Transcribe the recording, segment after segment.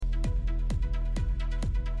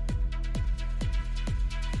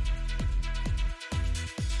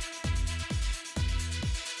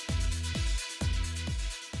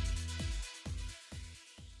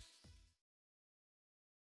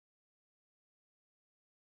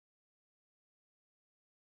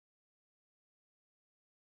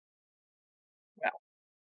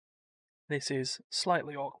This is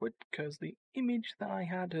slightly awkward because the image that I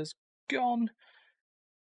had has gone,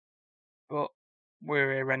 but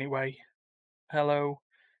we're here anyway. Hello,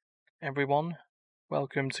 everyone.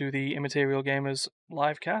 Welcome to the Immaterial Gamers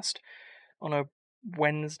livecast on a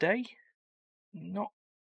Wednesday. Not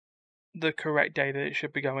the correct day that it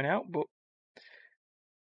should be going out, but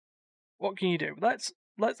what can you do? Let's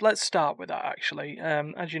start with that actually.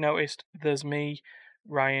 As you noticed, there's me,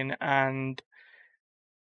 Ryan, and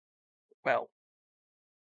well,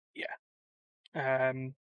 yeah.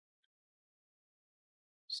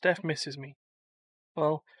 Steph misses me.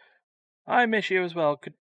 Well, I miss you as well.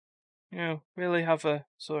 Could really have a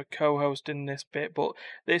sort of co-host in this bit, but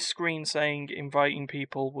this screen saying inviting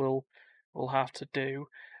people will have to do.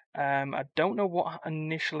 I don't know what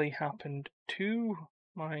initially happened to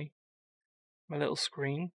my little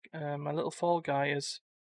screen. My little fall guy is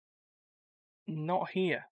not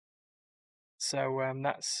here, so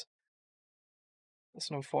that's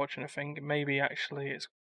an unfortunate thing. Maybe actually it's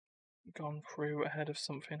gone through ahead of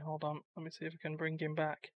something. Hold on, let me see if I can bring him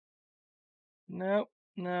back. No,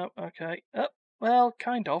 okay. Oh, well,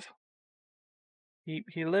 kind of. He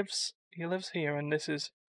lives here, and this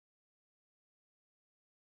is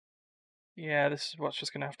this is what's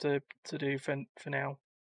just gonna have to do for now.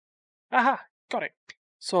 Aha, got it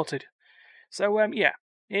sorted. So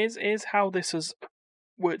here's how this has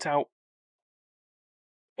worked out.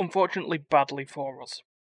 Unfortunately, badly for us,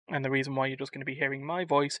 and the reason why you're just going to be hearing my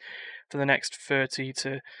voice for the next 30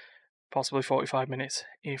 to possibly 45 minutes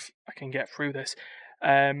if I can get through this.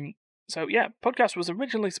 So podcast was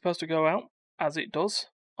originally supposed to go out as it does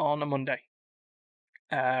on a Monday.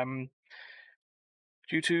 Due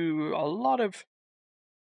to a lot of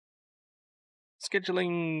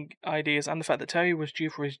scheduling ideas and the fact that Terry was due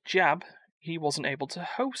for his jab, he wasn't able to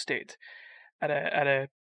host it at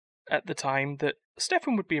the time that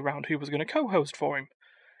Stefan would be around, who was going to co-host for him.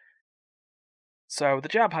 So the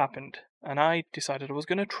jab happened, and I decided I was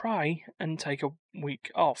going to try and take a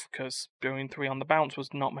week off, because doing 3 on the bounce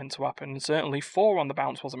was not meant to happen, and certainly 4 on the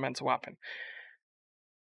bounce wasn't meant to happen.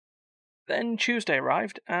 Then Tuesday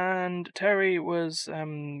arrived, and Terry was,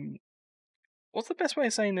 what's the best way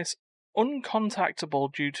of saying this?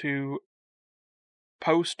 Uncontactable due to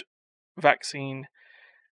post-vaccine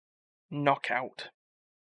knockout.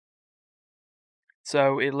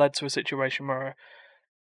 So it led to a situation where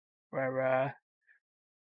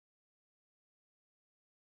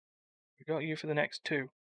we got you for the next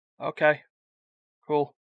 2. Okay,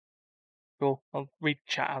 cool. I'll read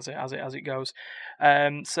chat as it goes.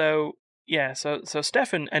 So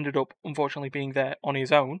Stefan ended up unfortunately being there on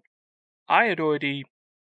his own. I'd already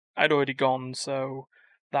gone, so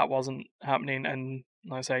that wasn't happening. And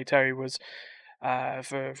like I say, Terry was,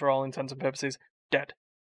 for all intents and purposes, dead.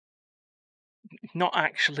 Not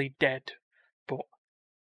actually dead, but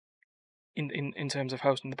in terms of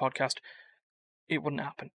hosting the podcast, it wouldn't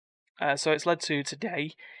happen. So it's led to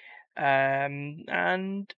today,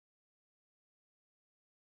 and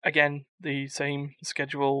again the same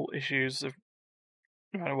schedule issues of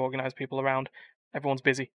trying to organise people around. Everyone's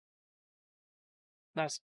busy.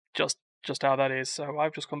 That's just how that is. So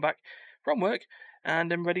I've just come back from work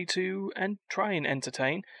and am ready to try and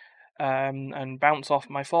entertain, and bounce off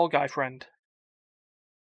my Fall Guy friend.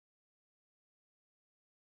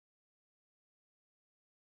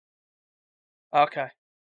 Okay.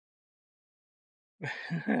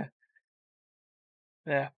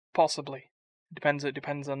 Yeah, possibly. It depends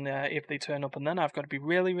on if they turn up, and then I've got to be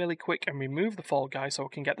really, really quick and remove the Fall Guy so I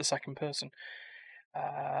can get the second person,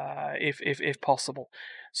 if possible.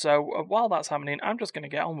 So while that's happening, I'm just going to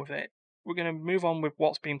get on with it. We're going to move on with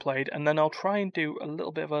what's been played, and then I'll try and do a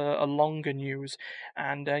little bit of a longer news.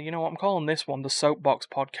 And you know what, I'm calling this one the Soapbox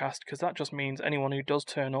podcast, because that just means anyone who does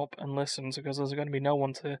turn up and listens, because there's going to be no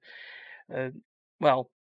one to,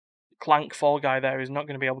 Clank Fall Guy there is not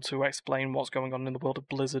going to be able to explain what's going on in the world of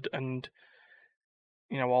Blizzard and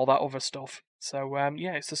all that other stuff. So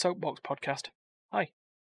it's the Soapbox podcast. Hi.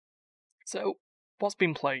 So what's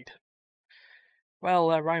been played? Well,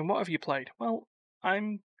 Ryan, what have you played? Well,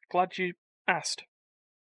 I'm glad you asked.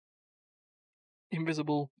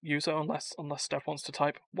 Invisible user, unless Steph wants to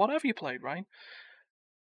type. What have you played, Ryan?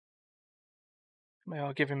 Maybe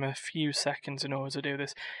I'll give him a few seconds in order to do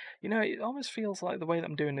this. It almost feels like the way that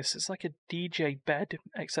I'm doing this, it's like a DJ bed,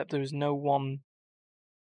 except there's no one.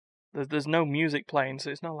 There's no music playing,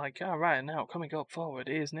 so it's not like, right, now coming up forward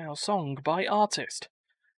is now song by artist.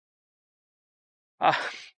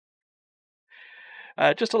 Just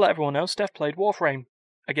to let everyone know, Steph played Warframe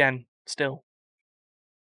again, still.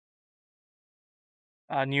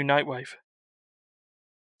 New Nightwave.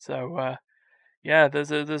 So Yeah,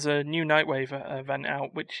 there's a new Nightwave event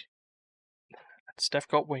out, which Steph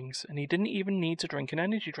got wings, and he didn't even need to drink an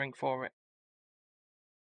energy drink for it.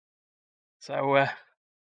 So,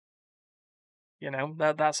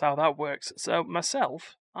 that's how that works. So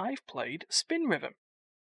myself, I've played Spin Rhythm.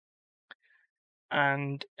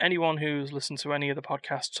 And anyone who's listened to any of the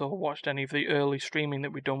podcasts or watched any of the early streaming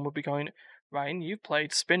that we've done would be going, Ryan, you've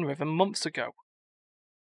played Spin Rhythm months ago.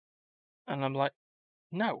 And I'm like,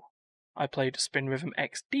 no, I played Spin Rhythm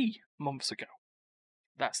XD months ago.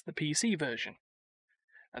 That's the PC version.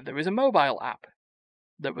 And there is a mobile app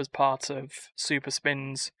that was part of Super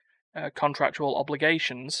Spin's contractual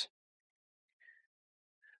obligations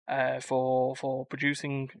for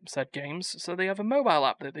producing said games. So they have a mobile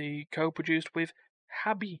app that they co-produced with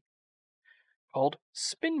Habi called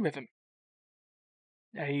Spin Rhythm,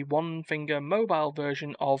 a one-finger mobile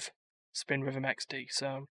version of Spin Rhythm XD.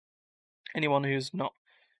 So anyone who's not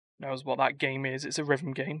knows what that game is, it's a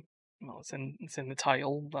rhythm game. Well, it's in the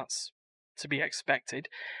title. That's to be expected.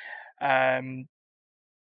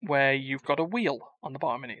 Where you've got a wheel on the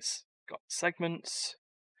bottom, and it's got segments,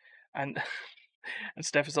 and and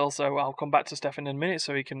Steph is also. I'll come back to Steph in a minute,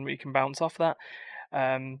 so we can bounce off that.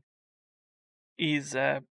 Is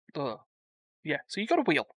yeah. So you've got a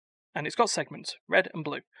wheel, and it's got segments, red and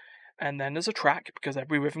blue, and then there's a track because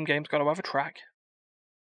every rhythm game's got to have a track.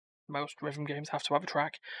 Most rhythm games have to have a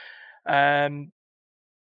track, and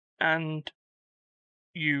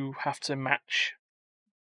you have to match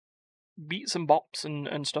beats and bops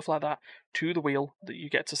and stuff like that to the wheel that you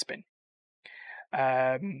get to spin.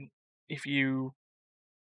 If you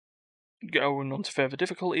go on to further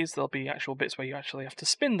difficulties, there'll be actual bits where you actually have to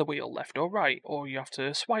spin the wheel left or right, or you have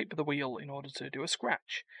to swipe the wheel in order to do a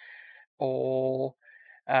scratch, or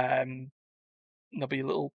there'll be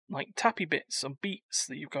little like tappy bits and beats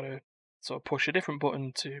that you've got to sort of push a different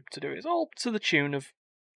button to do it. It's all to the tune of,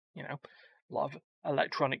 a lot of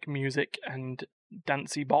electronic music and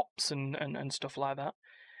dancey bops and stuff like that,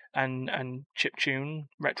 and chiptune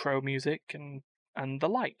retro music and the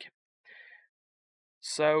like.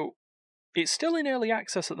 So it's still in early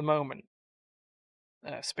access at the moment.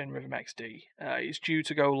 Spin Rhythm XD. It's due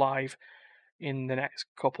to go live in the next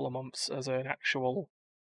couple of months as an actual,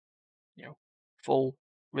 full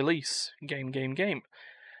release game.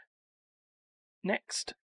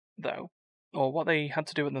 Next, though, or what they had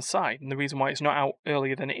to do on the side, and the reason why it's not out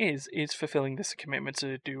earlier than it is fulfilling this commitment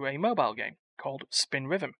to do a mobile game called Spin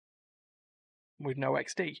Rhythm with no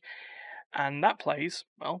XD, and that plays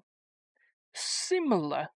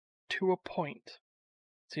similar to a point.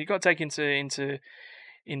 So you've got to take into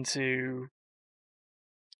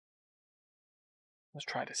let's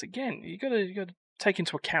try this again. You got to take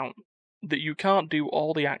into account that you can't do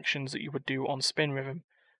all the actions that you would do on Spin Rhythm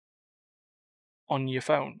on your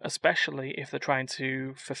phone, especially if they're trying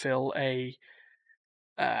to fulfill an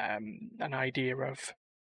idea of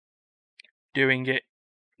doing it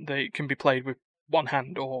that it can be played with one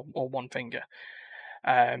hand or one finger.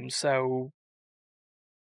 So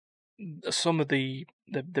some of the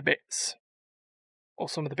bits, or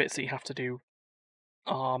some of the bits that you have to do,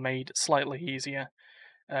 are made slightly easier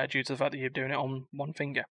due to the fact that you're doing it on one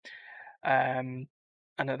finger. And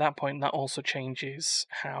at that point, that also changes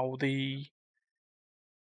how the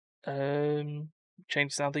the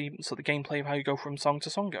gameplay of how you go from song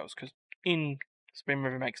to song goes. Because in Spin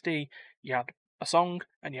Rhythm XD, you had a song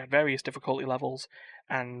and you had various difficulty levels,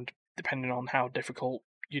 and depending on how difficult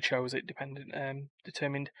you chose it,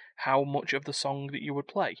 determined how much of the song that you would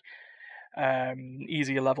play.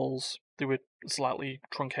 Easier levels, they were slightly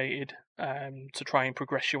truncated to try and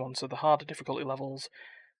progress you onto the harder difficulty levels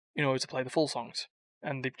in order to play the full songs.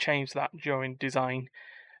 And they've changed that during design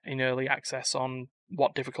in early access on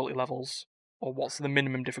what difficulty levels, or what's the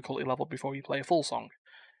minimum difficulty level before you play a full song,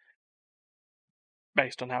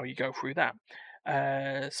 based on how you go through that.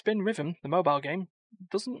 Spin Rhythm, the mobile game,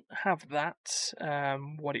 doesn't have that.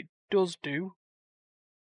 What it does do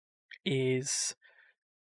is,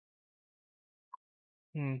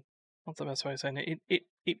 what's the best way of saying it?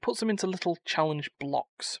 It puts them into little challenge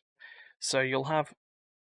blocks. So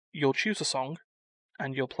you'll choose a song,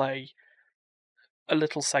 and you'll play a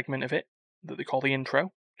little segment of it that they call the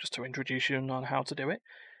intro, just to introduce you on how to do it.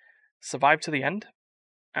 Survive to the end,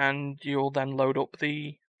 and you'll then load up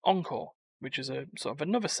the encore, which is a sort of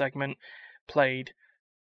another segment played,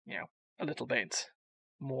 a little bit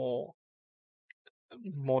more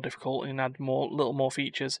difficult and add little more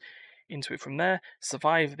features into it from there.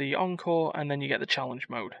 Survive the encore, and then you get the challenge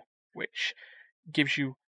mode, which gives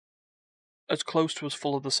you as close to as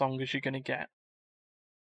full of the song as you're going to get,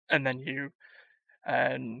 and then you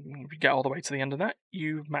And if you get all the way to the end of that,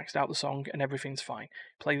 you've maxed out the song and everything's fine.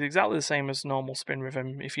 Plays exactly the same as normal spin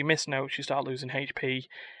rhythm. If you miss notes, you start losing HP,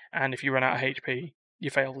 and if you run out of HP, you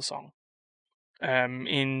fail the song.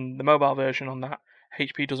 In the mobile version on that,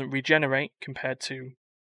 HP doesn't regenerate compared to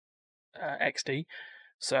XD,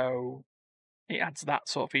 so it adds that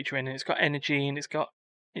sort of feature in. And it's got energy and it's got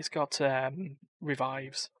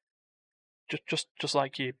revives, just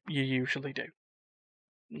like you usually do,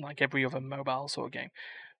 like every other mobile sort of game.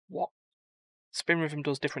 What Spin Rhythm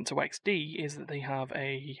does different to XD is that they have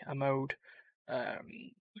a mode.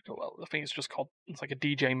 Well, I think it's like a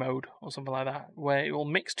DJ mode or something like that, where it will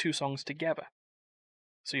mix two songs together.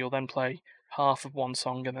 So you'll then play half of one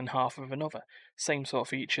song and then half of another. Same sort of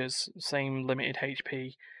features, same limited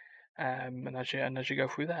HP, and as you go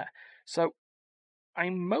through there. So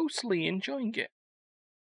I'm mostly enjoying it.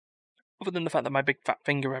 Other than the fact that my big fat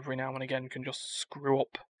finger every now and again can just screw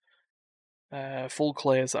up full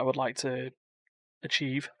clears that I would like to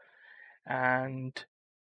achieve, and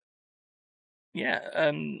yeah,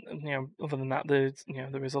 other than that, there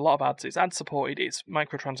is a lot of ads. It's ad supported, it's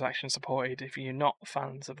microtransaction supported. If you're not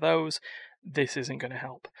fans of those, this isn't going to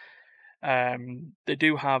help. They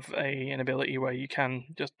do have an ability where you can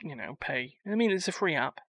just pay. I mean, it's a free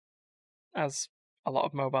app, as a lot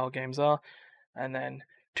of mobile games are, and then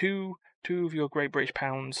two of your Great British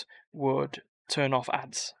pounds would turn off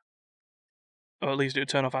ads, or at least it would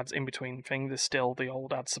turn off ads in between things. There's still the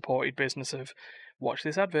old ad-supported business of watch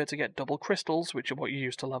this advert to get double crystals, which are what you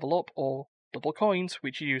use to level up, or double coins,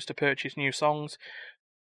 which you use to purchase new songs.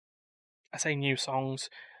 I say new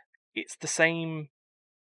songs. It's the same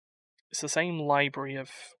library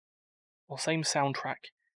or same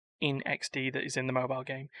soundtrack in XD that is in the mobile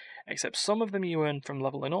game, except some of them you earn from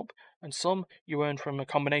leveling up, and some you earn from a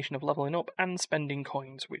combination of leveling up and spending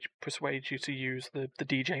coins, which persuades you to use the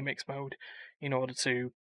DJ mix mode in order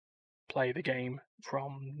to play the game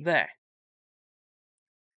from there.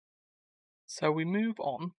 So we move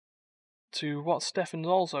on to what Stefan's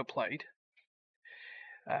also played,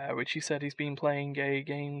 which he said he's been playing a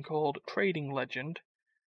game called Trading Legend,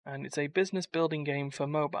 and it's a business building game for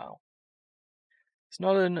mobile. It's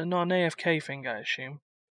not an AFK thing, I assume.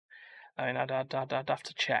 I mean, I'd have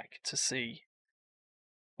to check to see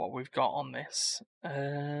what we've got on this.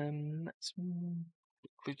 Let's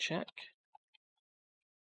quickly check.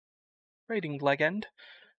 Trading Legend.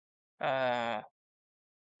 Yes,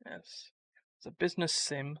 it's a business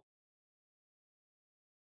sim,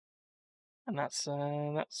 and that's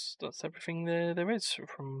everything there is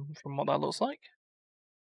from what that looks like.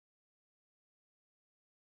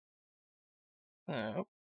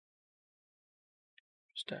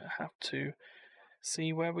 Just have to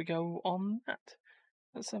see where we go on that.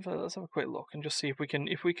 Let's have a quick look and just see if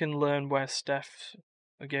we can learn where Steph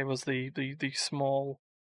gave us the small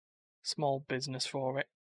business for it.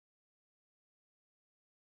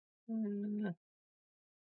 Let's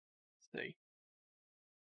see.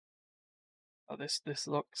 Oh, this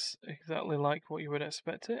looks exactly like what you would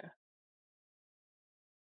expect it.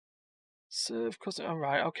 Serve custom. Oh,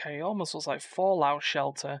 right, okay. Almost looks like Fallout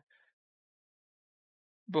Shelter,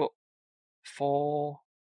 but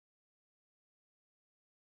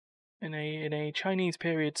in a Chinese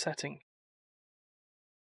period setting.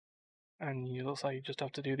 And it looks like you just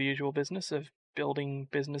have to do the usual business of building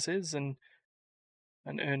businesses and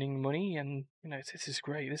earning money, and this is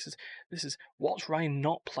great. This is what's Ryan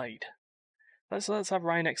not played. Let's have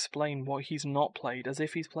Ryan explain what he's not played as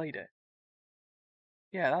if he's played it.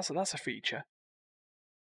 Yeah, that's a feature.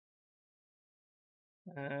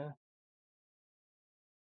 There's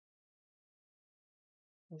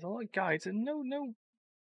a lot of guides and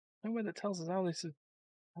nowhere that tells us how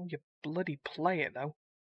you bloody play it though.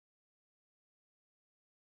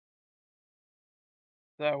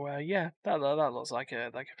 So yeah, that looks like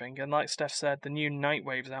a thing. And like Steph said, the new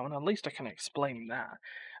Nightwave's out, and at least I can explain that.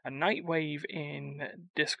 A Nightwave in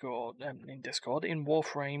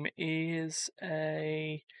Warframe is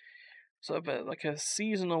a sort of like a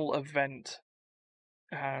seasonal event,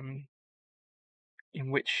 in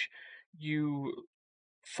which you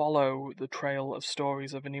follow the trail of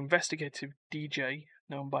stories of an investigative DJ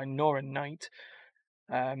known by Nora Knight.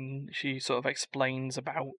 She sort of explains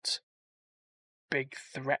about big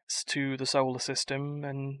threats to the solar system,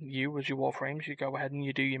 and you, as your Warframes, you go ahead and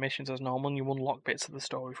you do your missions as normal, and you unlock bits of the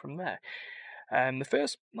story from there. The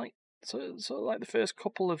first, sort of like the first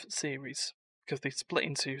couple of series, because they split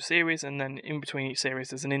into series, and then in between each series,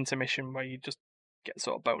 there's an intermission where you just get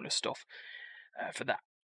sort of bonus stuff for that.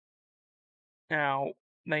 Now,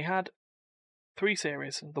 they had 3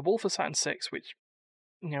 series: the Wolf of Saturn 6, which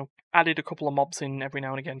added a couple of mobs in every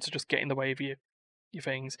now and again to just get in the way of you your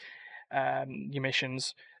things, your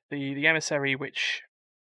missions. The emissary, which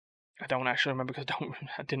I don't actually remember because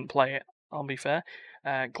I didn't play it. I'll be fair.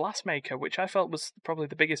 Glassmaker, which I felt was probably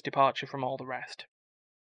the biggest departure from all the rest.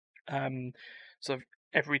 So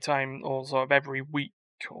every time, or sort of every week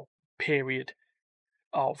or period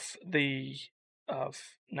of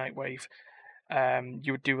Nightwave,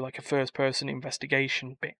 you would do like a first-person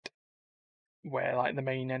investigation bit, where like the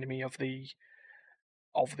main enemy of the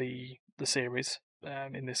series,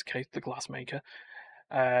 in this case the Glassmaker,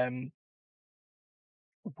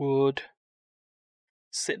 would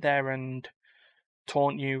sit there and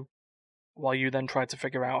taunt you while you then tried to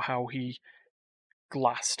figure out how he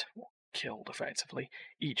glassed, or killed effectively,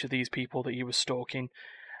 each of these people that he was stalking,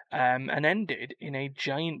 and ended in a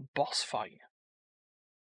giant boss fight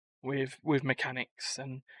with mechanics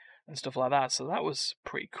and stuff like that. So that was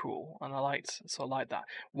pretty cool, and I liked that.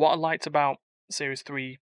 What I liked about Series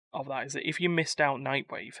 3 of that is that if you missed out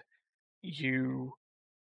Nightwave, you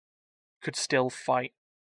could still fight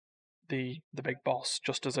the big boss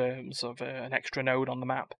just as a sort of an extra node on the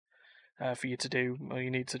map for you to do. All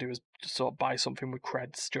you need to do is just sort of buy something with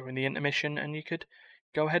creds during the intermission, and you could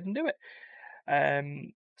go ahead and do it.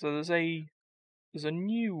 So there's a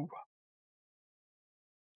new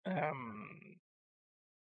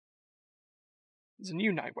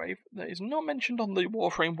Nightwave that is not mentioned on the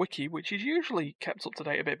Warframe wiki, which is usually kept up to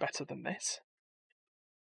date a bit better than this.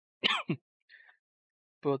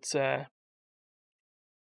 But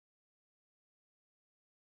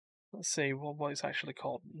let's see what it's actually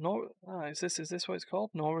called. Is this what it's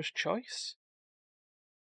called? Nora's Choice?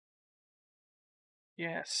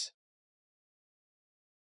 Yes.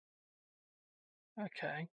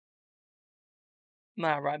 Okay.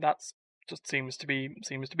 Nah, right. That's just seems to be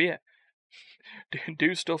it.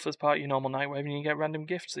 Do stuff as part of your normal Nightwave, and you get random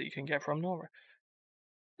gifts that you can get from Nora.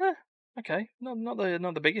 Okay. Not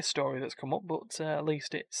the biggest story that's come up, but at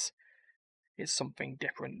least it's something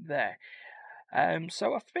different there.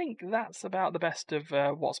 So I think that's about the best of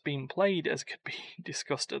what's being played as could be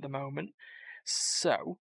discussed at the moment.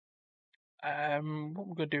 So, what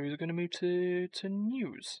we're going to do is we're going to move to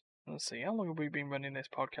news. Let's see, how long have we been running this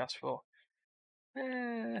podcast for?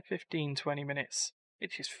 15, 20 minutes,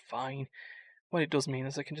 which is fine. What it does mean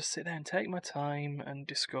is I can just sit there and take my time and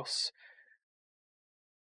discuss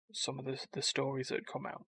some of the stories that come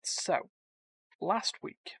out. So, last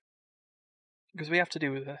week, because we have to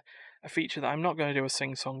do a feature that I'm not going to do a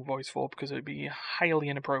sing-song voice for because it would be highly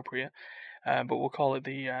inappropriate, but we'll call it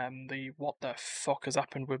the what the fuck has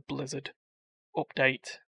happened with Blizzard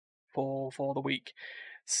update for the week.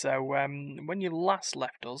 So when you last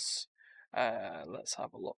left us, let's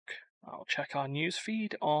have a look. I'll check our news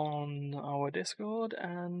feed on our Discord,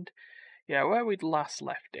 and yeah, where we'd last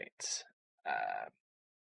left it.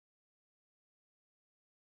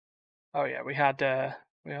 Oh yeah, we had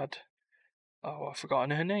oh, I've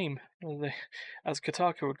forgotten her name. As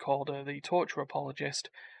Kotaku would call her, the torture apologist.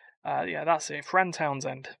 Yeah, that's it. Fran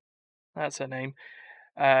Townsend, that's her name.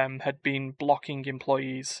 Had been blocking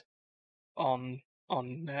employees on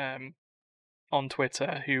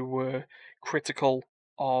Twitter who were critical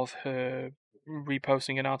of her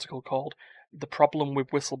reposting an article called "The Problem with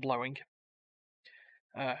Whistleblowing."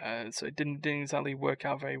 So it didn't exactly work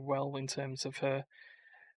out very well in terms of her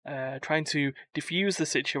trying to diffuse the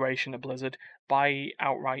situation at Blizzard by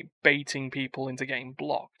outright baiting people into getting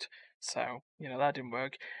blocked. So, that didn't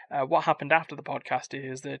work. What happened after the podcast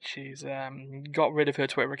is that she's got rid of her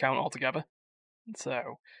Twitter account altogether.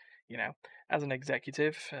 So, as an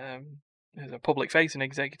executive, as a public-facing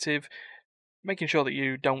executive, making sure that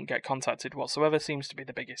you don't get contacted whatsoever seems to be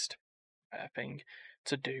the biggest thing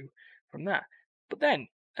to do from that. But then,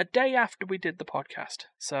 a day after we did the podcast,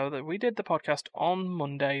 so that we did the podcast on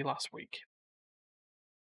Monday last week.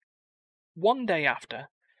 One day after,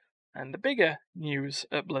 and the bigger news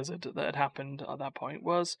at Blizzard that had happened at that point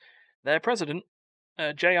was their president,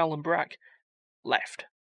 J. Allen Brack, left.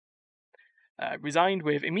 Resigned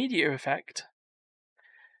with immediate effect,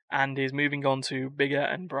 and is moving on to bigger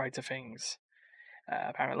and brighter things,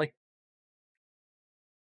 apparently.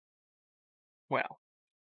 Well,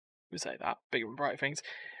 we say that, bigger and brighter things.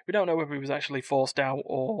 We don't know whether he was actually forced out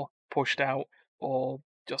or pushed out or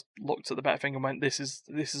just looked at the better thing and went, this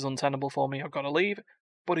is untenable for me, I've got to leave,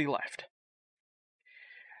 but he left.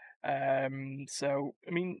 So,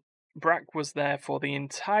 I mean, Brack was there for the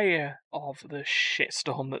entire of the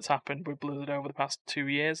shitstorm that's happened with Blizzard over the past 2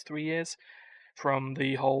 years, 3 years, from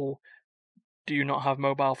the whole do you not have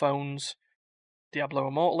mobile phones Diablo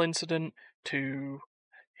Immortal incident to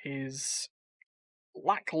his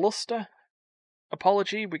lackluster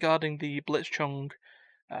apology regarding the Blitzchung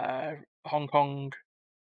Hong Kong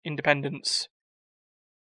independence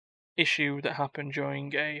issue that happened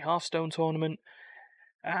during a Hearthstone tournament,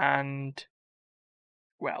 and,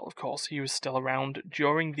 well, of course, he was still around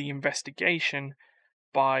during the investigation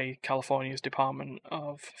by California's Department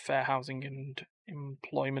of Fair Housing and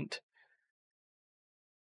Employment,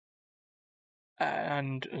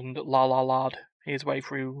 and lard his way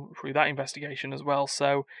through that investigation as well.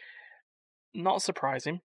 So, not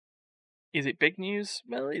surprising. Is it big news?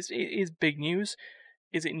 Well, it is big news.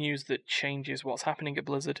 Is it news that changes what's happening at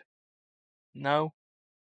Blizzard? No.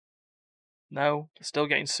 No. Still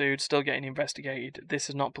getting sued, still getting investigated. This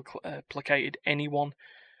has not placated anyone.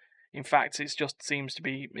 In fact, it just seems to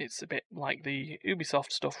be, it's a bit like the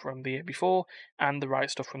Ubisoft stuff from the year before and the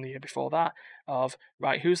Riot stuff from the year before that, of,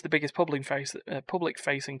 right, who's the biggest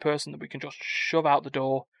public-facing person that we can just shove out the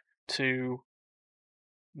door to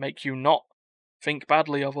make you not think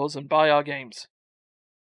badly of us and buy our games?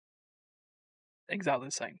 Exactly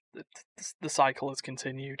the same. The cycle has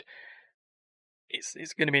continued.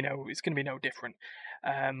 It's going to be no different.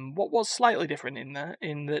 What was slightly different in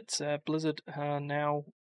that Blizzard now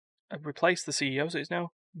replaced the CEOs. It's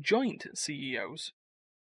now joint CEOs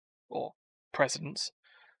or presidents.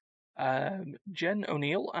 Jen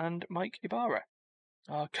O'Neill and Mike Ibarra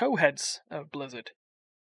are co-heads of Blizzard.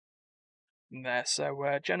 There,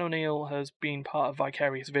 so Jen O'Neill has been part of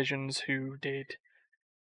Vicarious Visions, who did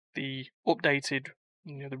the updated,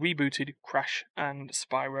 the rebooted Crash and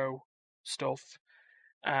Spyro stuff,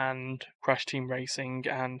 and Crash Team Racing,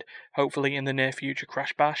 and hopefully in the near future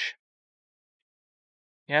Crash Bash.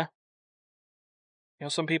 Yeah,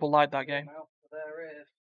 some people like that game.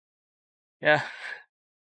 Yeah.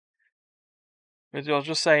 I was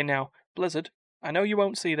just saying now, Blizzard, I know you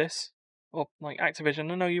won't see this, or like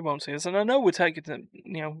Activision, I know you won't see this, and I know we're taking,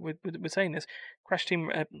 we're saying this. Crash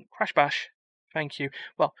Bash, thank you.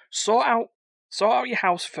 Well, sort out your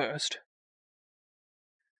house first.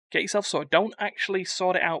 Get yourself sorted. Don't actually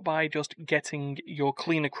sort it out by just getting your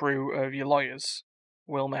cleaner crew of your lawyers,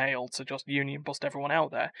 Wilmer Hale, to just union bust everyone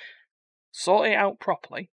out there. Sort it out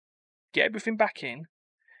properly. Get everything back in.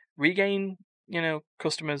 Regain,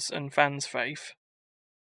 customers and fans' faith.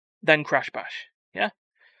 Then Crash Bash. Yeah?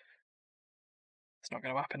 It's not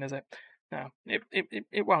going to happen, is it? No,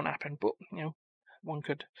 it won't happen, but, one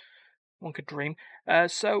could dream.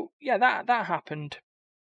 So, yeah, that happened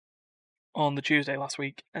on the Tuesday last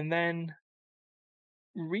week, and then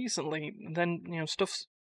recently, stuff's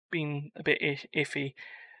been a bit iffy.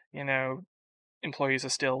 Employees are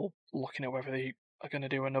still looking at whether they are going to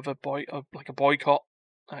do another a boycott,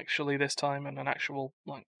 actually, this time, and an actual,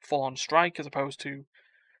 full-on strike, as opposed to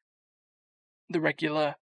the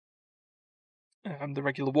regular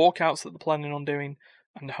walkouts that they're planning on doing,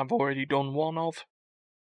 and have already done one of.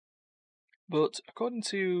 But according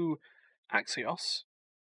to Axios,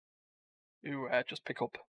 who just pick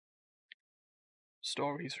up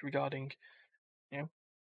stories regarding,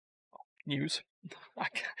 news,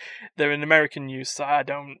 they're an American news, so I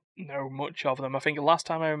don't know much of them. I think the last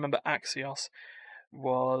time I remember Axios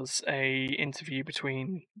was a interview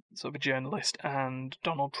between sort of a journalist and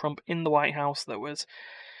Donald Trump in the White House that was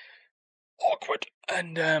awkward,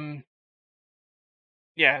 and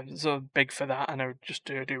yeah, so big for that. And I just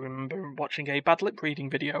do remember watching a bad lip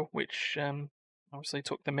reading video, which obviously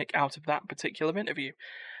took the mick out of that particular interview.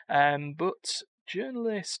 But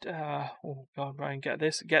journalist, oh god, Brian, get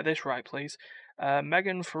this right, please.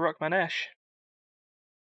 Megan Farouk-Manesh,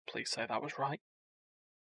 please say that was right.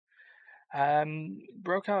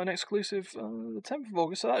 Broke out an exclusive the 10th of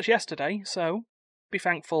August, so that was yesterday. So be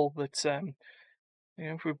thankful that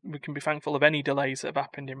we can be thankful of any delays that have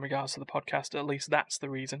happened in regards to the podcast. At least that's the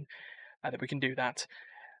reason that we can do that.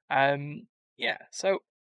 Yeah, so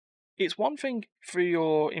it's one thing for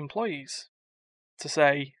your employees to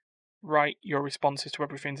say, right, your responses to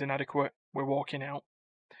everything's inadequate, we're walking out.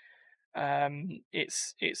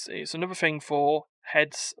 It's another thing for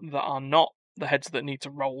heads that are not the heads that need to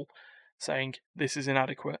roll, saying this is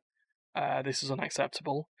inadequate, this is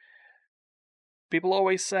unacceptable. People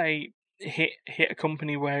always say hit a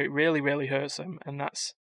company where it really, really hurts them, and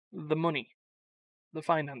that's the money, the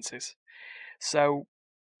finances. So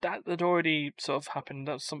that had already sort of happened.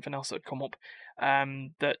 That's something else that had come up.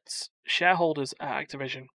 That shareholders at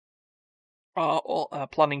Activision are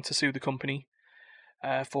planning to sue the company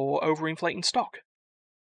for overinflating stock.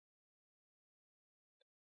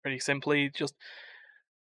 Pretty simply, just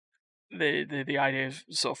the idea of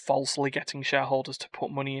sort of falsely getting shareholders to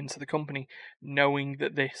put money into the company, knowing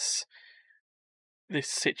that this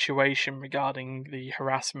situation regarding the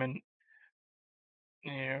harassment,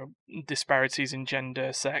 disparities in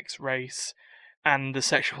gender, sex, race, and the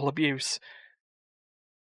sexual abuse,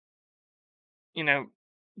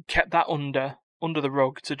 kept that under the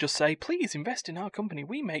rug to just say, please invest in our company.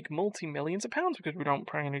 We make multi-millions of pounds because we don't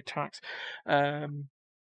pay any tax. That's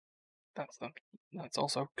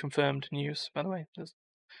also confirmed news, by the way.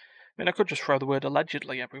 I could just throw the word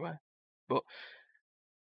allegedly everywhere, but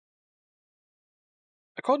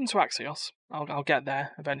according to Axios, I'll get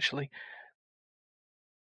there eventually.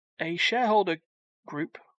 A shareholder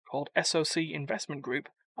group called SOC Investment Group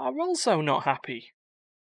are also not happy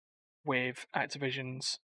with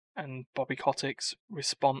Activision's and Bobby Kotick's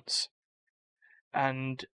response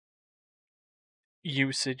and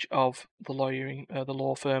usage of the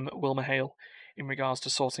law firm WilmerHale in regards to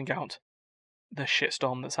sorting out the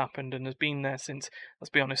shitstorm that's happened and has been there since, let's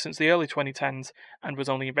be honest, since the early 2010s and was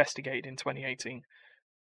only investigated in 2018.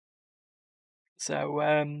 So,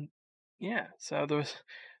 so there was.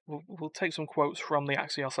 We'll take some quotes from the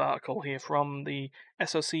Axios article here from the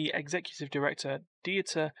SOC Executive Director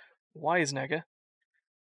Dieter Weisnegger.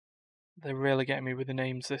 They're really getting me with the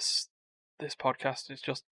names this podcast. It's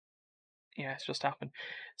just happened.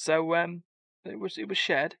 So it was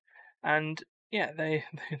shared, and the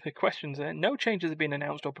questions there. No changes have been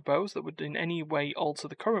announced or proposed that would in any way alter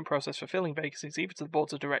the current process for filling vacancies, either to the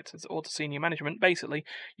boards of directors or to senior management. Basically,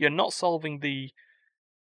 you're not solving the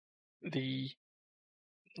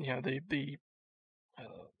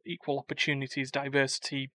equal opportunities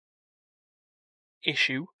diversity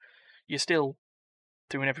issue. You're still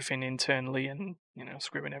doing everything internally and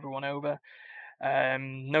screwing everyone over.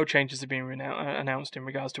 No changes have been announced in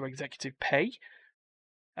regards to executive pay,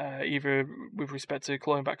 either with respect to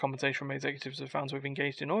clawing back compensation from executives who found to have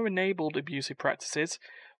engaged in or enabled abusive practices,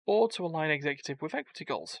 or to align executive with equity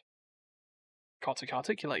goals. Kotick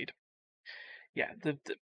articulated. Yeah,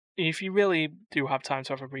 if you really do have time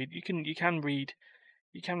to have a read, you can read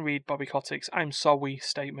Bobby Kotick's "I'm sorry"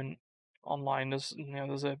 statement online. There's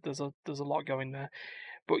a lot going there,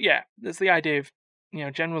 but yeah, there's the idea of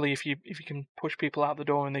generally if you can push people out the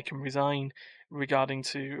door and they can resign regarding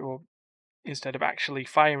to, or instead of actually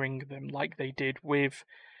firing them like they did with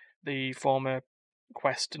the former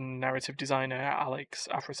Quest and narrative designer Alex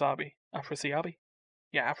Afrasiabi,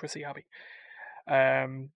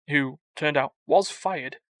 who turned out was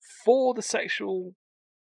fired for the sexual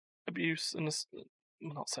abuse and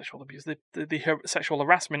not sexual abuse, the sexual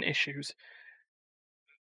harassment issues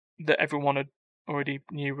that everyone had already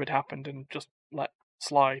knew had happened and just let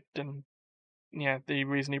slide. And the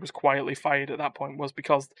reason he was quietly fired at that point was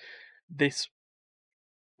because this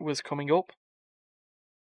was coming up.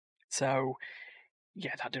 So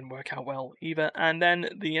that didn't work out well either. And then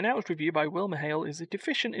the announced review by WilmerHale is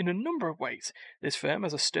deficient in a number of ways. This firm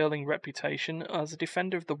has a sterling reputation as a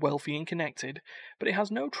defender of the wealthy and connected, but it has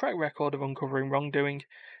no track record of uncovering wrongdoing.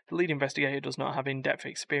 The lead investigator does not have in-depth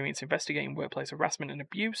experience investigating workplace harassment and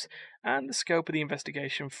abuse, and the scope of the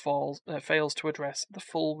investigation fails to address the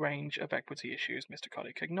full range of equity issues Mr.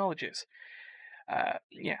 Kotick acknowledges.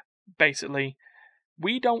 Basically,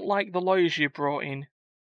 we don't like the lawyers you brought in,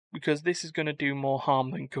 because this is going to do more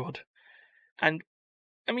harm than good. And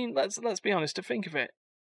I mean, let's be honest. To think of it,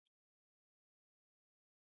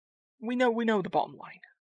 we know the bottom line.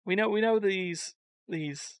 We know these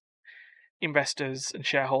investors and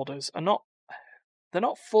shareholders are not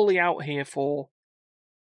fully out here for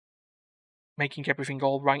making everything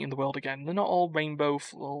all right in the world again. They're not all rainbow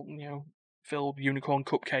filled unicorn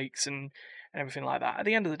cupcakes and everything like that. At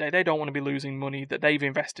the end of the day, they don't want to be losing money that they've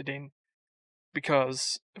invested in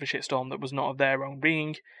because of a shitstorm that was not of their own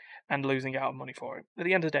being, and losing out on money for it. At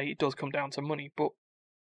the end of the day, it does come down to money, but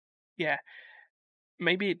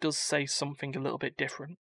maybe it does say something a little bit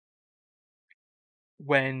different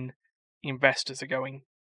when investors are going,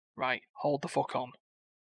 right, hold the fuck on.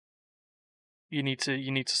 You need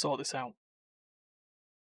to sort this out.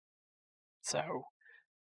 So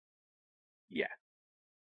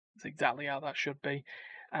that's exactly how that should be.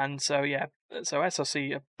 And so SOC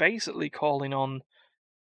are basically calling on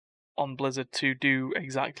Blizzard to do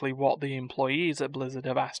exactly what the employees at Blizzard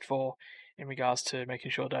have asked for in regards to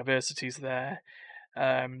making sure diversity's there.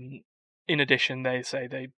 In addition, they say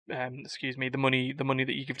the money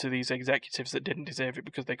that you give to these executives that didn't deserve it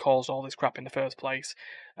because they caused all this crap in the first place,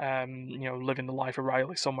 living the life of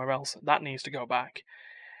Riley somewhere else, that needs to go back.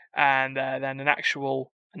 And then an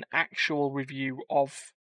actual review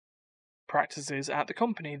of practices at the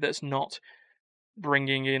company that's not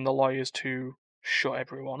bringing in the lawyers to shut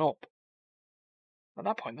everyone up. At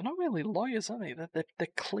that point, they're not really lawyers, are they? They're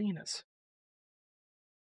cleaners.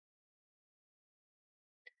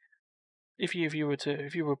 If you were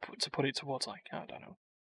to put it towards, like, I don't know,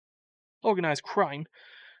 organized crime,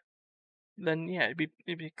 then yeah,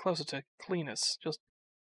 it'd be closer to cleaners. Just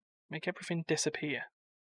make everything disappear.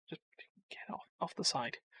 Just get off the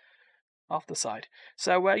side. Off the side.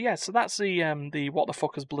 So yeah, so that's the what the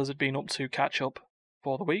fuck has Blizzard been up to catch up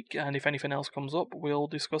for the week, and if anything else comes up, we'll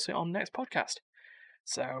discuss it on next podcast.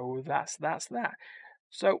 So that's that.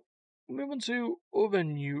 So move on to other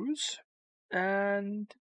news,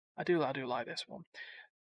 and I do like this one.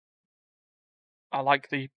 I like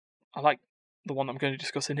the one I'm going to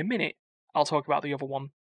discuss in a minute. I'll talk about the other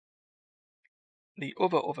one, the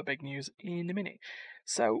other big news in a minute.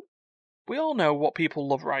 So we all know what people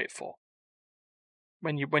love Riot for.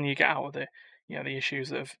 When you get out of the the issues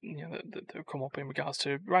that have that have come up in regards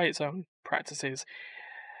to Riot's own practices,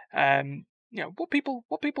 what people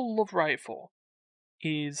love Riot for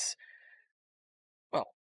is, well,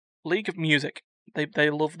 League of Music. They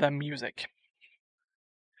love their music.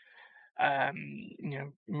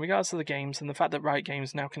 In regards to the games and the fact that Riot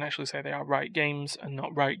Games now can actually say they are Riot Games and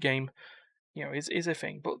not Riot Game, is a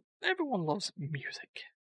thing. But everyone loves music,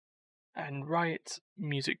 and Riot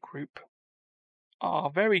Music Group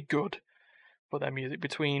are very good for their music.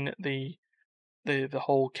 Between the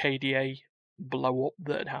whole KDA blow up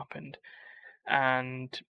that had happened,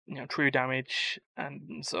 and True Damage,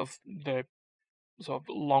 and sort of the sort of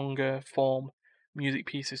longer form music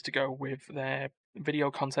pieces to go with their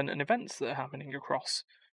video content and events that are happening across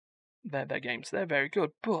their games. They're very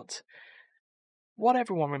good, but what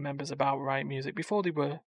everyone remembers about Riot Music before they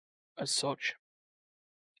were as such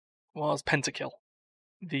was Pentakill,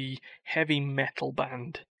 the heavy metal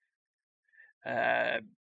band that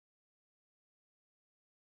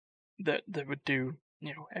would do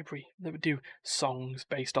that would do songs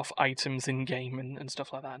based off items in game and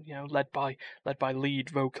stuff like that. Led by lead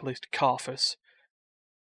vocalist Carthus,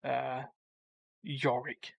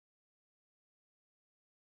 Yorick,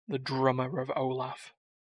 the drummer of Olaf,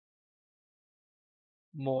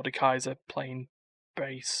 Mordekaiser playing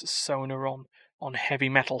bass, Sona on heavy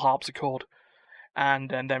metal harpsichord, and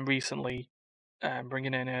then recently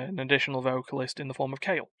bringing in an additional vocalist in the form of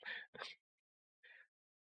Kale.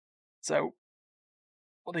 So,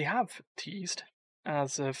 what they have teased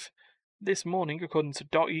as of this morning, according to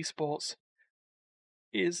 .esports,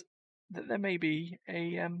 is that there may be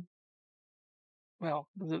a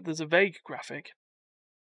there's a vague graphic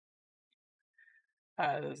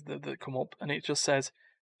that come up, and it just says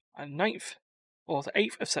 9th or the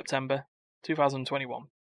 8th of September 2021.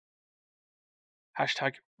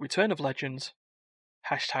 Hashtag Return of Legends.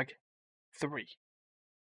 Hashtag 3.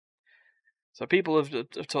 So people have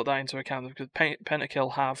took that into account because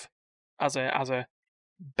Pentakill have, as a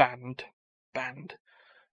band,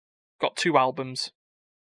 got 2 albums.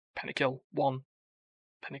 Pentakill 1,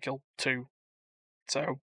 Pentakill 2.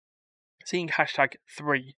 So seeing hashtag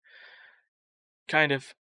 3 kind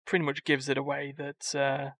of pretty much gives it away that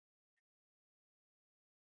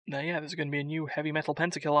there's going to be a new heavy metal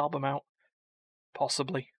Pentakill album out,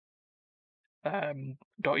 possibly.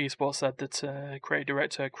 .esports said that creative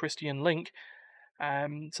director Christian Link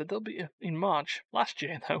said there'll be in March last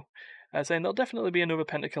year though, saying there'll definitely be another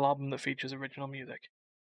Pentakill album that features original music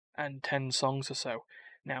and 10 songs or so.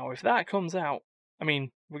 Now, if that comes out, I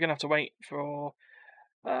mean, we're gonna have to wait for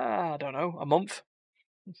I don't know, a month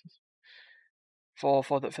for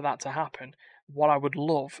that to happen. What I would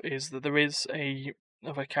love is that there is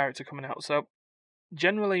another character coming out. So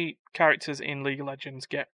generally, characters in League of Legends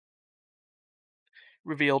get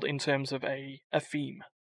revealed in terms of a theme.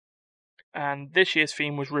 And this year's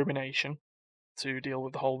theme was Ruination, to deal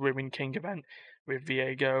with the whole Ruin King event with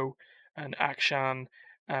Viego and Akshan,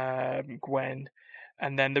 Gwen,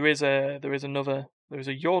 and then there is a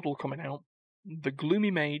Yordle coming out, the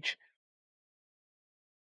Gloomy Mage,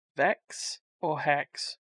 Vex or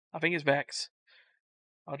Hex. I think it's Vex.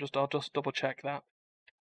 I'll just double check that.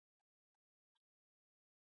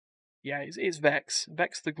 Yeah, it's Vex.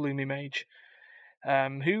 Vex the Gloomy Mage.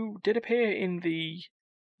 Who did appear in the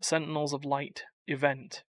Sentinels of Light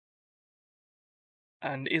event,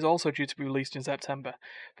 and is also due to be released in September.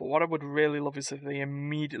 But what I would really love is if they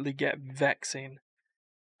immediately get Vex in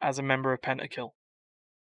as a member of Pentakill.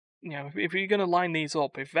 If you're going to line these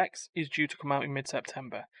up, if Vex is due to come out in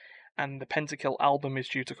mid-September, and the Pentakill album is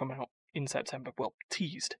due to come out in September, well,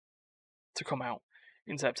 teased to come out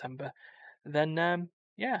in September, then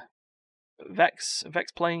Vex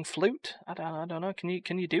playing flute. I don't know. Can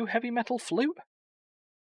you do heavy metal flute?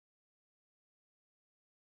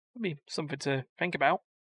 Would be something to think about.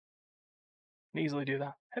 Can easily do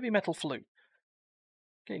that. Heavy metal flute.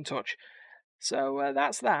 Get in touch. So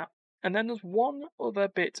that's that. And then there's one other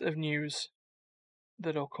bit of news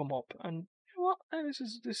that'll come up, and know what?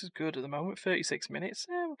 This is good at the moment. 36 minutes.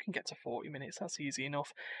 We can get to 40 minutes. That's easy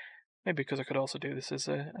enough. Maybe because I could also do this as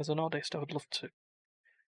an oddist. I would love to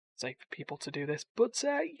say for people to do this. But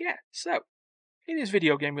yeah. So it is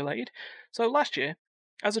video game related. So last year,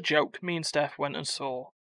 as a joke, me and Steph went and saw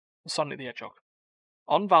Sonic the Hedgehog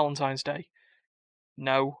on Valentine's Day.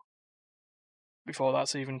 No. Before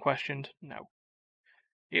that's even questioned, no.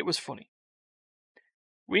 It was funny.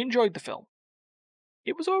 We enjoyed the film.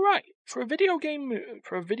 It was all right for a video game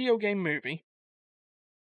movie.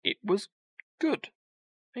 It was good.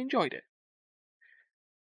 I enjoyed it.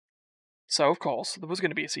 So of course there was going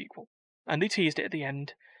to be a sequel, and they teased it at the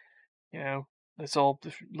end. This little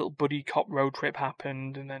buddy cop road trip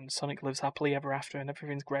happened, and then Sonic lives happily ever after, and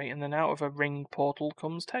everything's great. And then out of a ring portal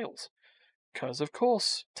comes Tails, because of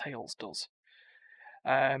course Tails does.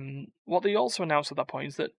 What they also announced at that point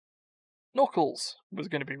is that Knuckles was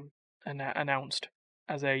going to be announced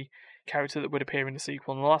as a character that would appear in the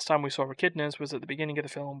sequel. And the last time we saw Echidnas was at the beginning of the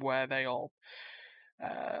film, where they all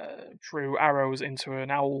threw arrows into an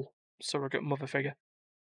owl surrogate mother figure.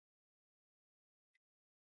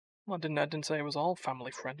 Well, I didn't say it was all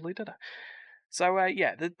family friendly, did I? So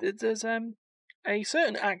yeah, there's a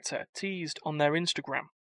certain actor teased on their Instagram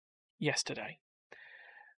yesterday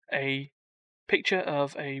a picture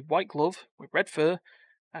of a white glove with red fur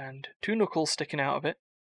and two knuckles sticking out of it,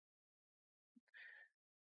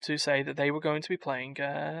 to say that they were going to be playing,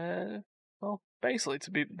 basically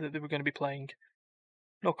that they were going to be playing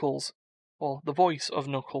Knuckles, or the voice of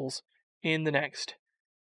Knuckles, in the next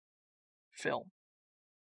film.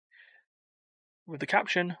 With the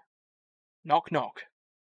caption, "Knock knock."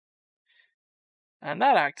 And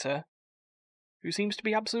that actor, who seems to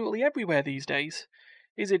be absolutely everywhere these days,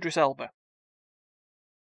 is Idris Elba.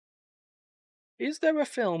 Is there a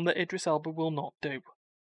film that Idris Elba will not do?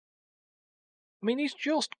 I mean, he's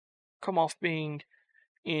just come off being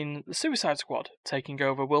in the Suicide Squad, taking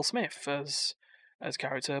over Will Smith as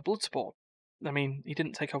character Bloodsport. I mean, he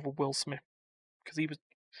didn't take over Will Smith because he was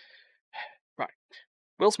right.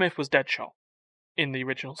 Will Smith was Deadshot in the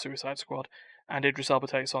original Suicide Squad, and Idris Elba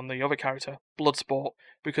takes on the other character, Bloodsport,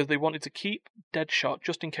 because they wanted to keep Deadshot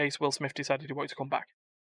just in case Will Smith decided he wanted to come back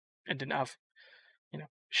and didn't have,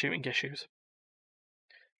 shooting issues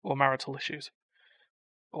or marital issues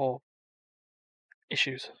or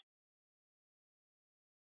issues.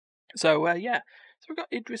 So yeah, so we've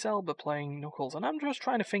got Idris Elba playing Knuckles, and I'm just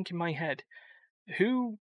trying to think in my head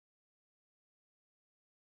who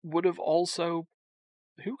could have also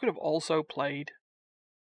played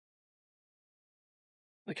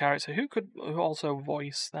the character, who also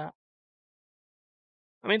voice that.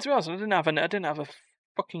 I mean, to be honest, I didn't have a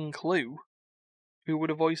fucking clue who would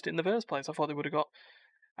have voiced it in the first place. I thought they would have got,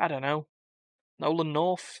 I don't know, Nolan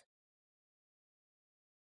North,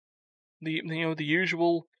 the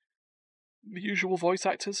usual voice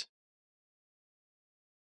actors.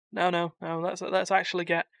 No. Let's actually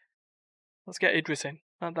get Idris in.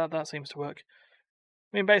 That seems to work.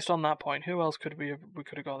 I mean, based on that point, who else could we have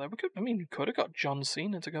got there? We could have got John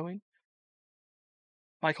Cena to go in.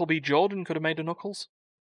 Michael B. Jordan could have made a Knuckles.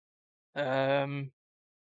 I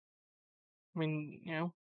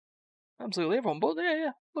mean, absolutely everyone. But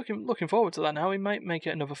yeah, looking forward to that now. We might make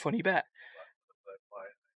it another funny bet.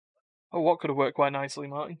 Oh, what could have worked quite nicely,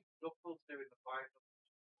 Martin?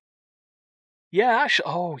 Yeah, actually.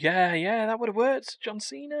 Oh, yeah, that would have worked. John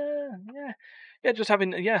Cena. Yeah, just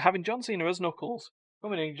having John Cena as Knuckles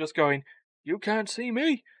coming in, just going, "You can't see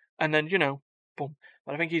me," and then boom.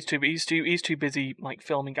 But I think he's too busy like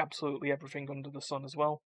filming absolutely everything under the sun as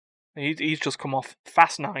well. He's just come off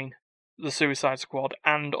Fast 9, the Suicide Squad,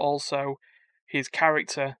 and also his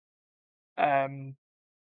character,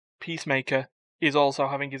 Peacemaker, is also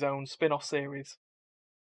having his own spin-off series.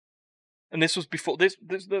 And this was before this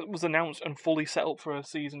was announced and fully set up for a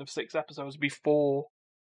season of 6 episodes before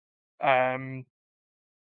the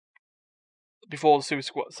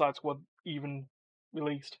Suicide Squad even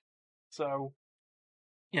released. So,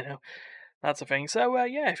 that's a thing. So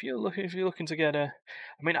yeah, if you're looking to get I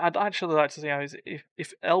mean, I'd actually like to see how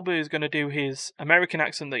if Elba is going to do his American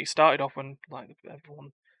accent that he started off when like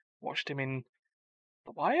everyone watched him in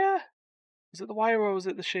The Wire. Was it The Wire or was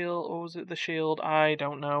it The Shield? Or was it The Shield? I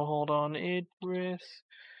don't know. Hold on, Idris.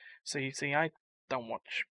 See, I don't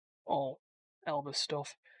watch all Elvis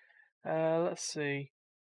stuff. Let's see.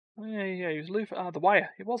 Yeah, he was Luther. The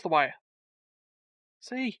Wire. It was The Wire.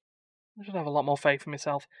 See, I should have a lot more faith in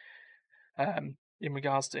myself. In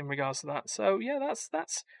regards to that. So yeah, that's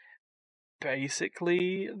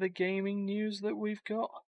basically the gaming news that we've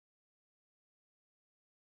got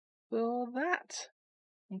for that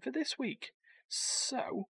and for this week.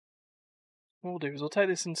 So what we'll do is we'll take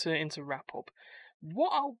this into wrap up.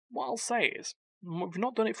 What I'll say is we've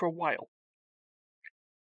not done it for a while.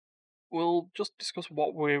 We'll just discuss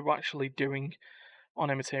what we're actually doing on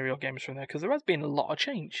Immaterial Games from there, because there has been a lot of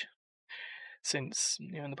change since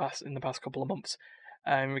in the past couple of months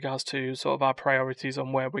in regards to sort of our priorities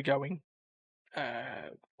on where we're going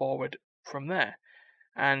forward from there.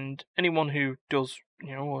 And anyone who does,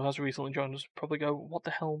 or has recently joined us, probably go, "What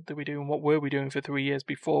the hell did we do, and what were we doing for 3 years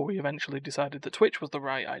before we eventually decided that Twitch was the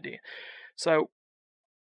right idea?" So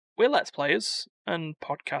we're Let's Players and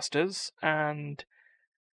podcasters, and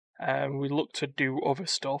we look to do other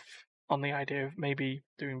stuff on the idea of maybe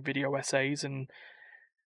doing video essays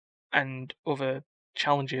and other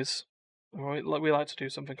challenges. We like to do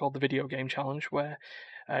something called the Video Game Challenge, where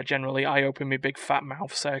generally I open my big fat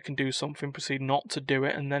mouth, say I can do something, proceed not to do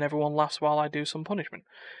it, and then everyone laughs while I do some punishment.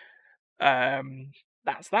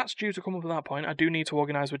 That's due to come up at that point. I do need to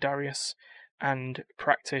organise with Darius and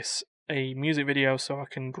practice a music video so I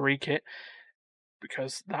can Greek it,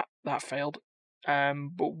 because that failed.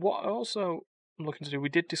 But what I also am looking to do, we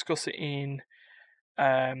did discuss it in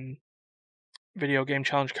Video Game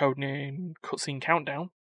Challenge codename Cutscene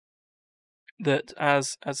Countdown, that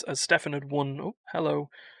as Stefan had won. Oh, hello,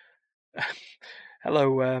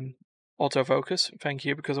 hello, autofocus. Thank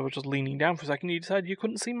you, because I was just leaning down for a second. You decided you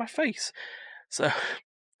couldn't see my face, so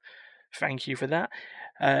thank you for that.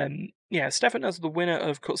 Stefan, as the winner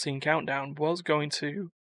of Cutscene Countdown, was going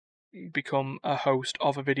to become a host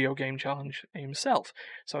of a video game challenge himself.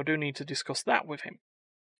 So I do need to discuss that with him.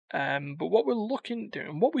 But what we're looking to do,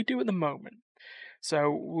 and what we do at the moment,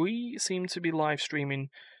 so we seem to be live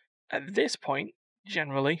streaming at this point,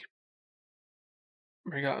 generally,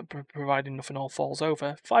 providing nothing all falls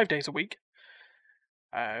over, 5 days a week.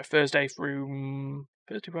 Thursday through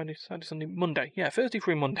Thursday, Friday, Saturday, Sunday, Monday. Yeah, Thursday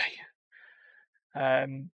through Monday.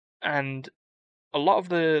 And a lot of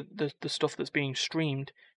the stuff that's being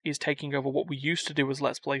streamed is taking over what we used to do as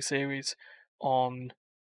Let's Play series on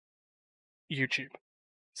YouTube.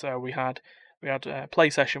 So we had Play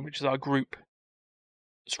Session, which is our group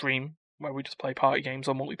stream, where we just play party games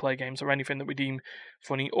or multiplayer games or anything that we deem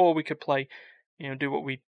funny, or we could play, do what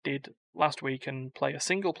we did last week and play a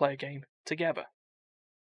single player game together.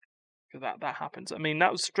 Because that happens. I mean,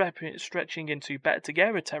 that was stretching into Better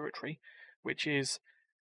Together territory, which is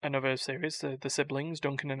another series. The siblings,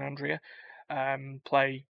 Duncan and Andrea,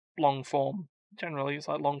 play long form. Generally, it's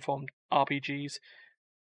like long form RPGs,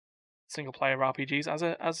 single player RPGs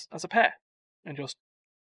as a pair, and just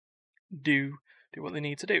do what they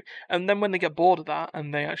need to do. And then when they get bored of that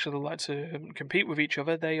and they actually like to compete with each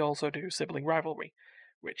other, they also do sibling rivalry,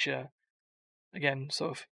 which again,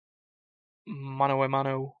 sort of mano a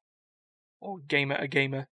mano or gamer a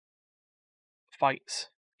gamer fights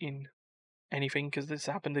in anything, because this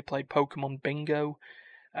happened. They played Pokemon Bingo.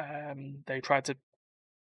 They tried to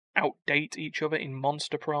outdate each other in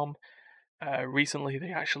Monster Prom. Recently,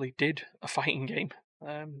 they actually did a fighting game.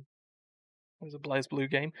 It was a BlazBlue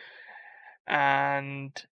game,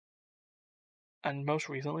 and most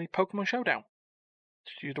recently, Pokemon Showdown.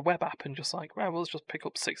 Just used a web app and just like, well, let's just pick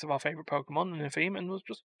up 6 of our favorite Pokemon in a theme and we'll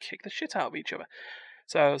just kick the shit out of each other.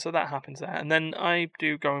 So that happens there. And then I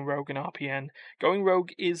do Going Rogue and RPN. Going Rogue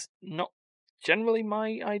is not generally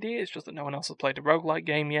my idea. It's just that no one else has played a roguelike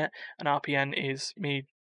game yet. And RPN is me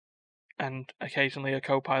and occasionally a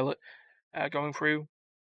co-pilot going through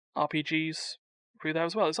RPGs through there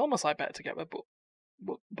as well. It's almost like Better Together,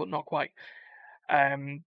 but not quite.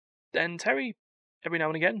 Then Terry, every now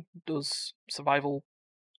and again, does survival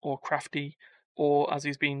or crafty, or as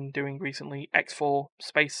he's been doing recently, X4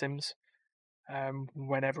 Space Sims,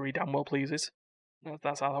 whenever he damn well pleases.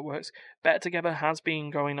 That's how that works. Better Together has been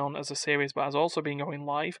going on as a series, but has also been going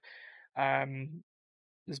live.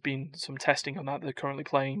 There's been some testing on that. They're currently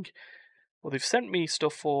playing. Well, they've sent me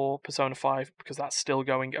stuff for Persona 5 because that's still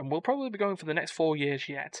going, and will probably be going for the next 4 years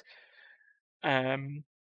yet. And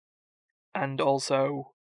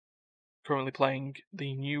also currently playing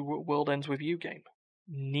the new World Ends With You game,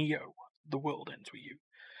 Neo, The World Ends With You.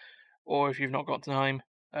 Or if you've not got time,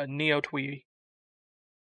 Neo Twee.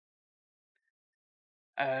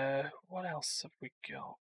 What else have we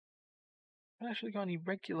got? I haven't actually got any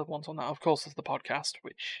regular ones on that. Of course, there's the podcast,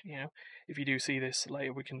 which, if you do see this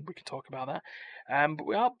later, we can talk about that. But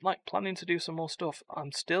we are planning to do some more stuff. I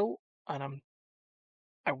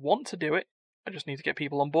want to do it. I just need to get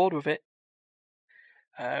people on board with it.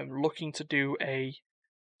 Looking to do a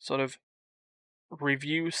sort of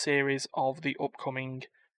review series of the upcoming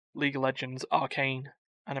League of Legends Arcane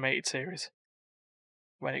animated series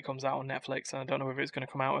when it comes out on Netflix. And I don't know if it's going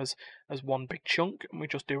to come out as one big chunk and we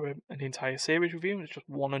just do an entire series review and it's just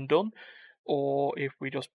one and done, or if we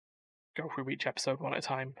just go through each episode one at a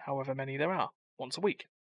time, however many there are, once a week.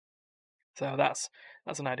 So that's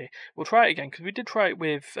an idea. We'll try it again because we did try it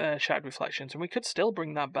with Shattered Reflections, and we could still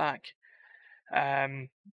bring that back. So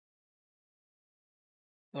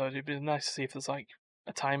it'd be nice to see if there's like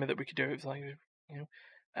a timer that we could do. If like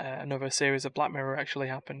another series of Black Mirror actually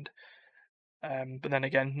happened. But then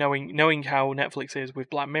again, knowing how Netflix is with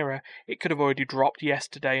Black Mirror, it could have already dropped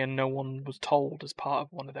yesterday and no one was told as part of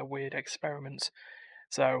one of their weird experiments.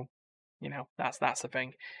 So, that's the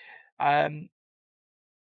thing.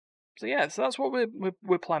 So yeah, so that's what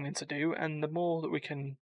we're planning to do, and the more that we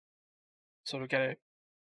can sort of get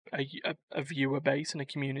a viewer base and a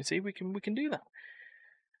community, we can do that.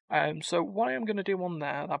 So what I am going to do on there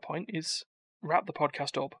at that point is wrap the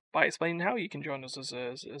podcast up by explaining how you can join us as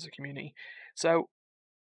a community. So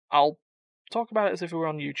I'll talk about it as if we were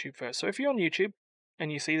on YouTube first. So if you're on YouTube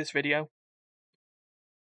and you see this video,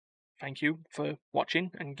 thank you for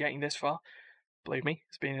watching and getting this far. Believe me,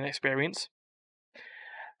 it's been an experience.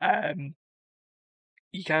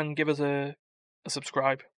 You can give us a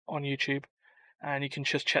subscribe on YouTube, and you can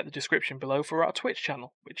just check the description below for our Twitch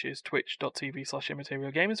channel, which is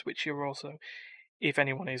twitch.tv/immaterialgamers, which you're also, if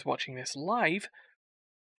anyone is watching this live,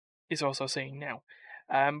 is also seeing now.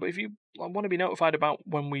 But if you want to be notified about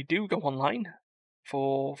when we do go online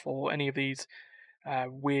for any of these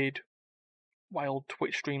weird, wild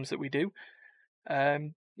Twitch streams that we do,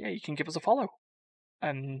 you can give us a follow.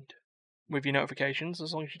 And with your notifications,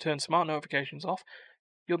 as long as you turn smart notifications off,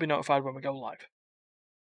 you'll be notified when we go live.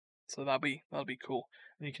 So that'll be cool.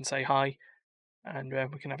 And you can say hi, and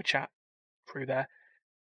we can have a chat through there.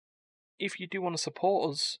 If you do want to support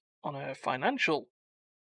us on a financial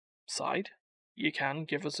side, you can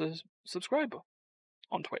give us a subscriber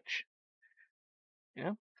on Twitch.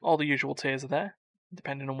 All the usual tiers are there,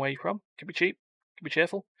 depending on where you're from. Could be cheap, could be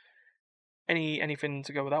cheerful. Anything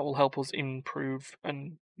to go with that will help us improve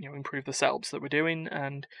and improve the setups that we're doing,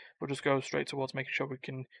 and we'll just go straight towards making sure we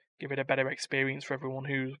can give it a better experience for everyone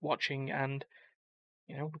who's watching, and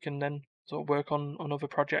we can then sort of work on other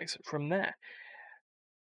projects from there.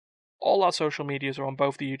 All our social medias are on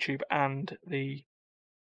both the YouTube and the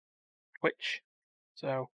Twitch.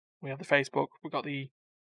 So we have the Facebook, we've got the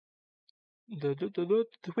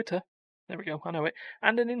Twitter. There we go, I know it,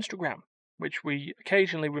 and an Instagram, which we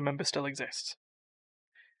occasionally remember still exists.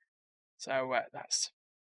 So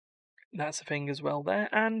that's a thing as well there.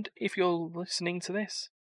 And if you're listening to this,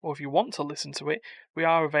 or if you want to listen to it, we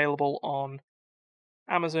are available on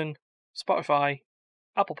Amazon, Spotify,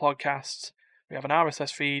 Apple Podcasts. We have an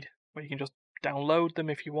RSS feed where you can just download them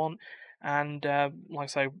if you want. And like I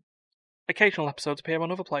say, occasional episodes appear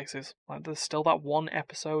on other places. Like there's still that one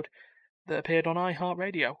episode that appeared on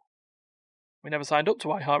iHeartRadio. We never signed up to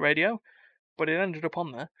iHeartRadio, but it ended up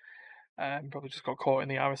on there. Probably just got caught in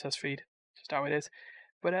the RSS feed. Just how it is.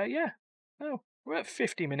 But we're at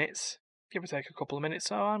 50 minutes, give or take a couple of minutes,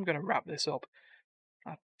 so I'm going to wrap this up.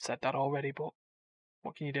 I said that already, but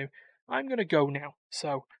what can you do? I'm going to go now.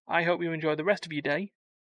 So I hope you enjoy the rest of your day,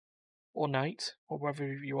 or night, or wherever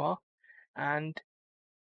you are, and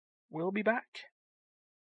we'll be back.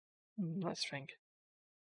 Let's think.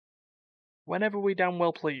 Whenever we damn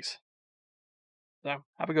well please. So,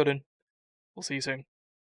 have a good one. We'll see you soon.